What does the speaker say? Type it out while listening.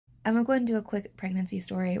I'm gonna go ahead and do a quick pregnancy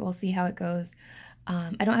story. We'll see how it goes.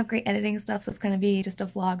 I don't have great editing stuff, so it's gonna be just a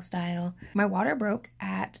vlog style. My water broke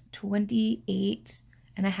at 28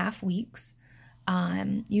 and a half weeks.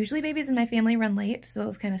 Usually babies in my family run late, so it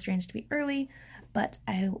was kind of strange to be early, but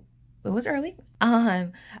it was early.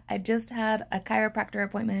 I just had a chiropractor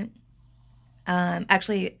appointment.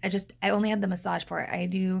 Actually, I only had the massage part. I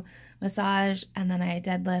do massage and then I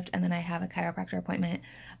deadlift and then I have a chiropractor appointment.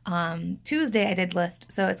 Tuesday I did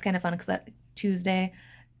lift, so it's kind of fun because that Tuesday,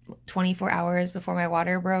 24 hours before my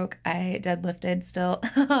water broke, I deadlifted still.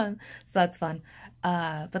 So that's fun.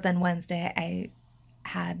 But then Wednesday I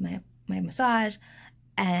had my massage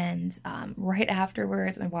and right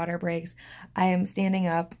afterwards my water breaks. I am standing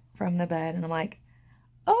up from the bed and I'm like,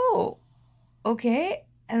 oh, okay.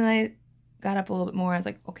 And I got up a little bit more. I was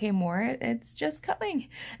like, okay, more, it's just coming.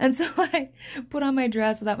 And so I put on my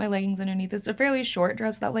dress without my leggings underneath. It's a fairly short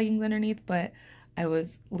dress without leggings underneath, but I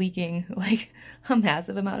was leaking like a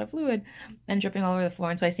massive amount of fluid and dripping all over the floor.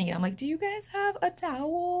 And so I sing it. I'm like, do you guys have a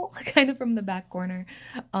towel? Kind of from the back corner.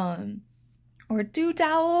 Or 2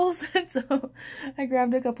 towels. And so I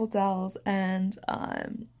grabbed a couple towels and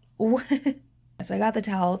so I got the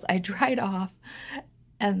towels, I dried off,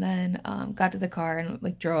 and then got to the car and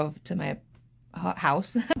like drove to my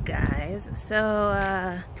house. Guys,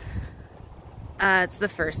 so it's the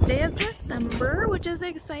first day of December, which is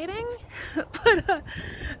exciting. But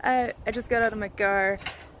I just got out of my car.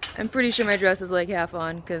 I'm pretty sure my dress is like half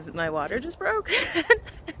on because my water just broke.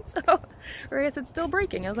 So, or I guess it's still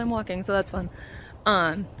breaking as I'm walking, so that's fun.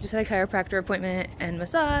 Just had a chiropractor appointment and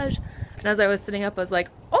massage, and as I was sitting up, I was like,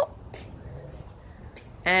 oh!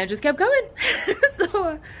 And it just kept coming.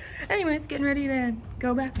 So, anyways, getting ready to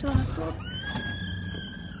go back to the hospital.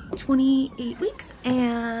 28 weeks,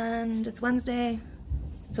 and it's Wednesday,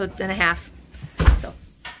 so it's and a half.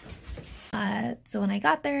 So when I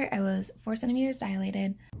got there, I was 4 centimeters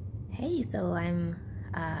dilated. Hey, so I'm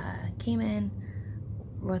came in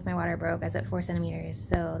with my water broke. I was at 4 centimeters,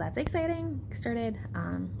 so that's exciting. Started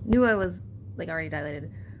knew I was like already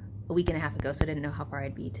dilated a week and a half ago, so I didn't know how far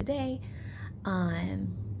I'd be today.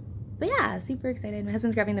 But yeah, super excited. My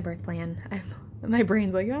husband's grabbing the birth plan. My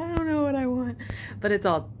brain's like, I don't know what I want, but it's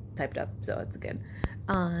all typed up, so it's good.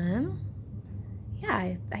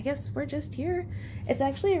 Yeah, I guess we're just here. It's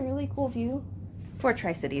actually a really cool view for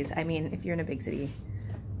Tri-Cities. I mean, if you're in a big city,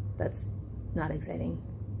 that's not exciting.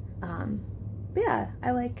 But yeah,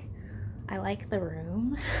 I like the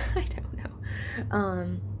room. I don't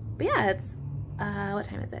know. But yeah, it's what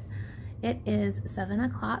time is it? It is 7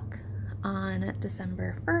 o'clock on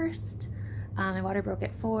December 1st. My water broke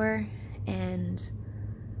at 4, and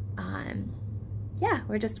yeah,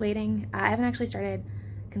 we're just waiting. I haven't actually started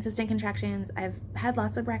consistent contractions. I've had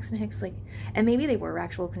lots of Braxton Hicks, like, and maybe they were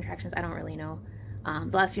actual contractions, I don't really know.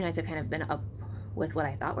 The last few nights I've kind of been up with what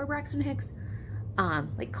I thought were Braxton Hicks,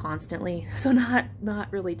 like constantly, so not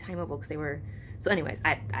really timeable because they were, so anyways,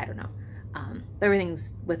 I don't know.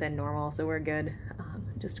 Everything's within normal, so we're good.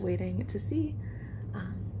 Just waiting to see.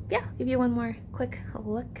 Yeah, give you one more quick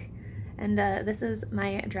look. And this is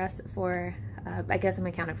my dress for, I guess I'm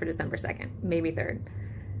accounted for December 2nd, maybe 3rd.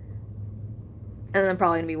 And I'm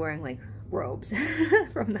probably gonna be wearing like robes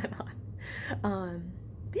from then on.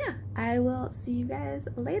 Yeah, I will see you guys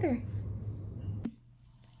later.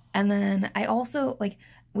 And then I also, like,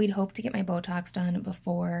 we'd hoped to get my Botox done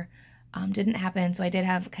before, didn't happen, so I did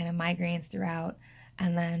have kind of migraines throughout.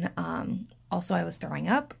 And then also I was throwing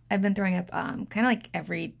up. I've been throwing up kind of like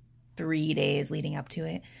every 3 days leading up to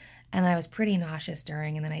it. And I was pretty nauseous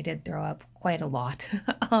during, and then I did throw up quite a lot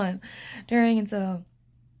during, and so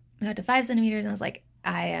I got to 5 centimeters, and I was like,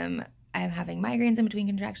 I am having migraines in between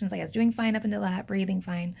contractions. Like, I was doing fine up until that, breathing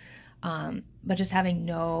fine, but just having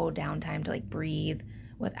no downtime to like breathe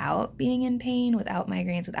without being in pain, without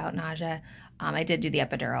migraines, without nausea. I did do the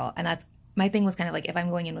epidural, and that's my thing was kind of like, if I'm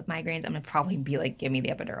going in with migraines, I'm gonna probably be like, give me the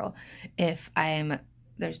epidural. If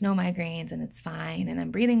there's no migraines and it's fine and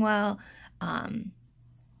I'm breathing well,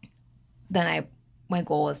 then my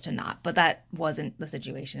goal is to not, but that wasn't the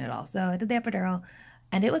situation at all. So I did the epidural,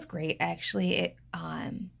 and it was great. Actually,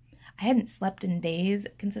 I hadn't slept in days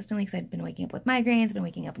consistently because I'd been waking up with migraines, been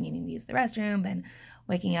waking up and needing to use the restroom, been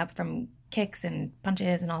waking up from kicks and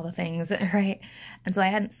punches and all the things, right? And so I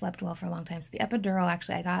hadn't slept well for a long time. So the epidural,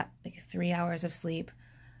 actually, I got like 3 hours of sleep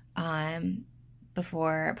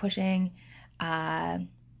before pushing.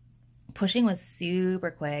 Pushing was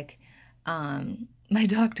super quick. My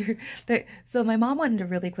doctor, so my mom went into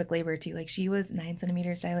really quick labor too. Like, she was 9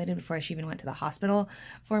 centimeters dilated before she even went to the hospital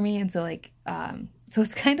for me. And so like, so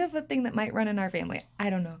it's kind of a thing that might run in our family. I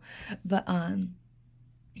don't know. But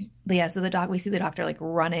But yeah, so we see the doctor like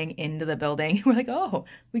running into the building. We're like, oh,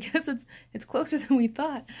 we guess it's closer than we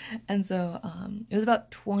thought. And so it was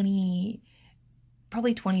about 20,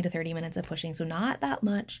 probably 20 to 30 minutes of pushing, so not that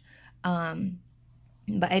much.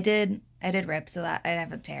 But I did rip, so that I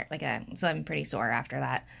have a tear, so I'm pretty sore after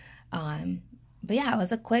that. But yeah, it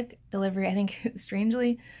was a quick delivery. I think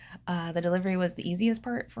strangely, the delivery was the easiest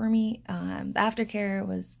part for me. The aftercare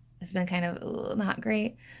has been kind of not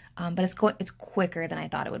great. But it's quicker than I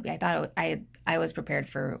thought it would be. I thought I was prepared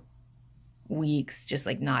for weeks, just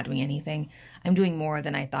like not doing anything. I'm doing more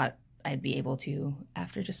than I thought I'd be able to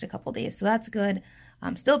after just a couple days, so that's good.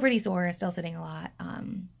 I'm still pretty sore, still sitting a lot.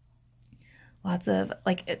 Lots of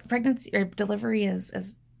pregnancy or delivery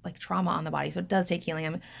is like trauma on the body, so it does take healing.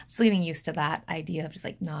 I'm still getting used to that idea of just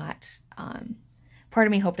like not. Part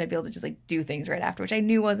of me hoped I'd be able to just like do things right after, which I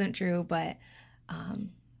knew wasn't true, but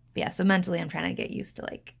yeah. So mentally, I'm trying to get used to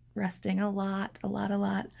like resting a lot.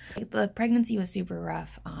 The pregnancy was super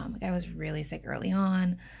rough. I was really sick early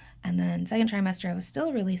on, and then second trimester I was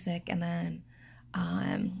still really sick, and then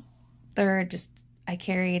third, just I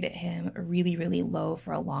carried him really, really low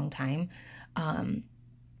for a long time.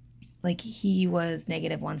 He was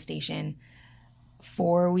 -1 station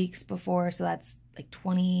 4 weeks before, so that's like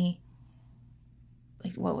 20,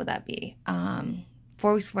 what would that be?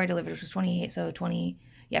 4 weeks before I delivered, which was 28, so 20,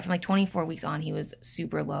 yeah, from like 24 weeks on, he was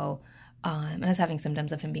super low. And I was having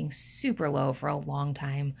symptoms of him being super low for a long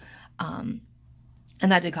time. And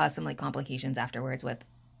that did cause some like complications afterwards with,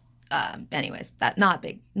 anyways, that not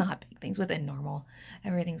big things, within normal.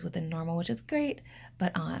 Everything's within normal, which is great.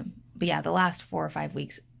 But yeah, the last 4 or 5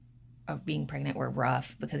 weeks of being pregnant were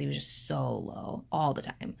rough because he was just so low all the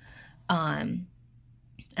time. And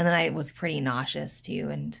then I was pretty nauseous too,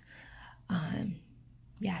 and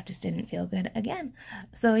yeah, just didn't feel good again.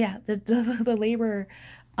 So yeah, the labor,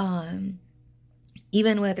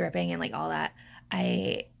 even with ripping and like all that,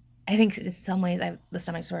 I think in some ways the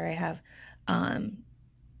stomach story I have,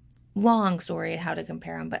 long story how to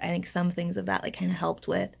compare them, but I think some things of that like kind of helped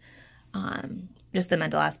with just the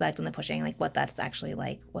mental aspect and the pushing, like what that's actually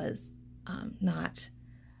like was not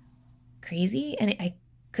crazy, and I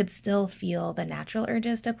could still feel the natural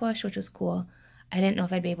urges to push, which was cool. I didn't know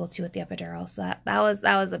if I'd be able to with the epidural, so that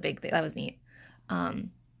was a big thing. That was neat.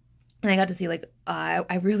 And I got to see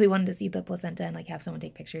I really wanted to see the placenta and like have someone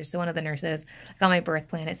take pictures. So one of the nurses, like on my birth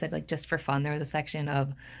plan, it said like just for fun, there was a section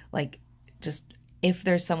of like just if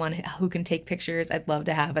there's someone who can take pictures, I'd love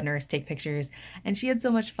to have a nurse take pictures. And she had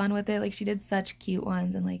so much fun with it. Like she did such cute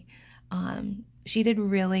ones, and like she did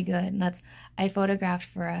really good. And I photographed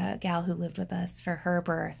for a gal who lived with us for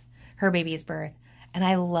her baby's birth. And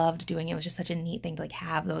I loved doing it. It was just such a neat thing to like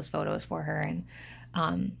have those photos for her. And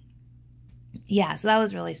yeah, so that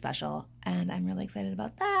was really special. And I'm really excited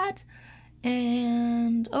about that.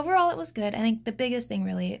 And overall, it was good. I think the biggest thing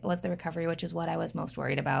really was the recovery, which is what I was most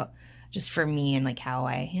worried about just for me and like how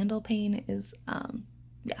I handle pain is,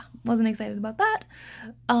 yeah, wasn't excited about that.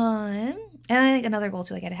 And I think another goal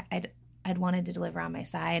too, like I'd wanted to deliver on my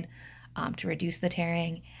side, to reduce the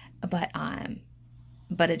tearing, but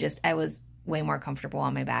I was way more comfortable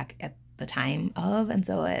on my back at the time of, and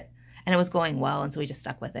it was going well, and so we just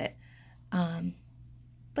stuck with it.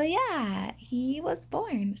 But yeah, he was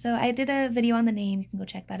born. So I did a video on the name. You can go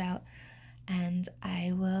check that out, and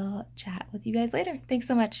I will chat with you guys later. Thanks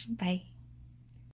so much. Bye.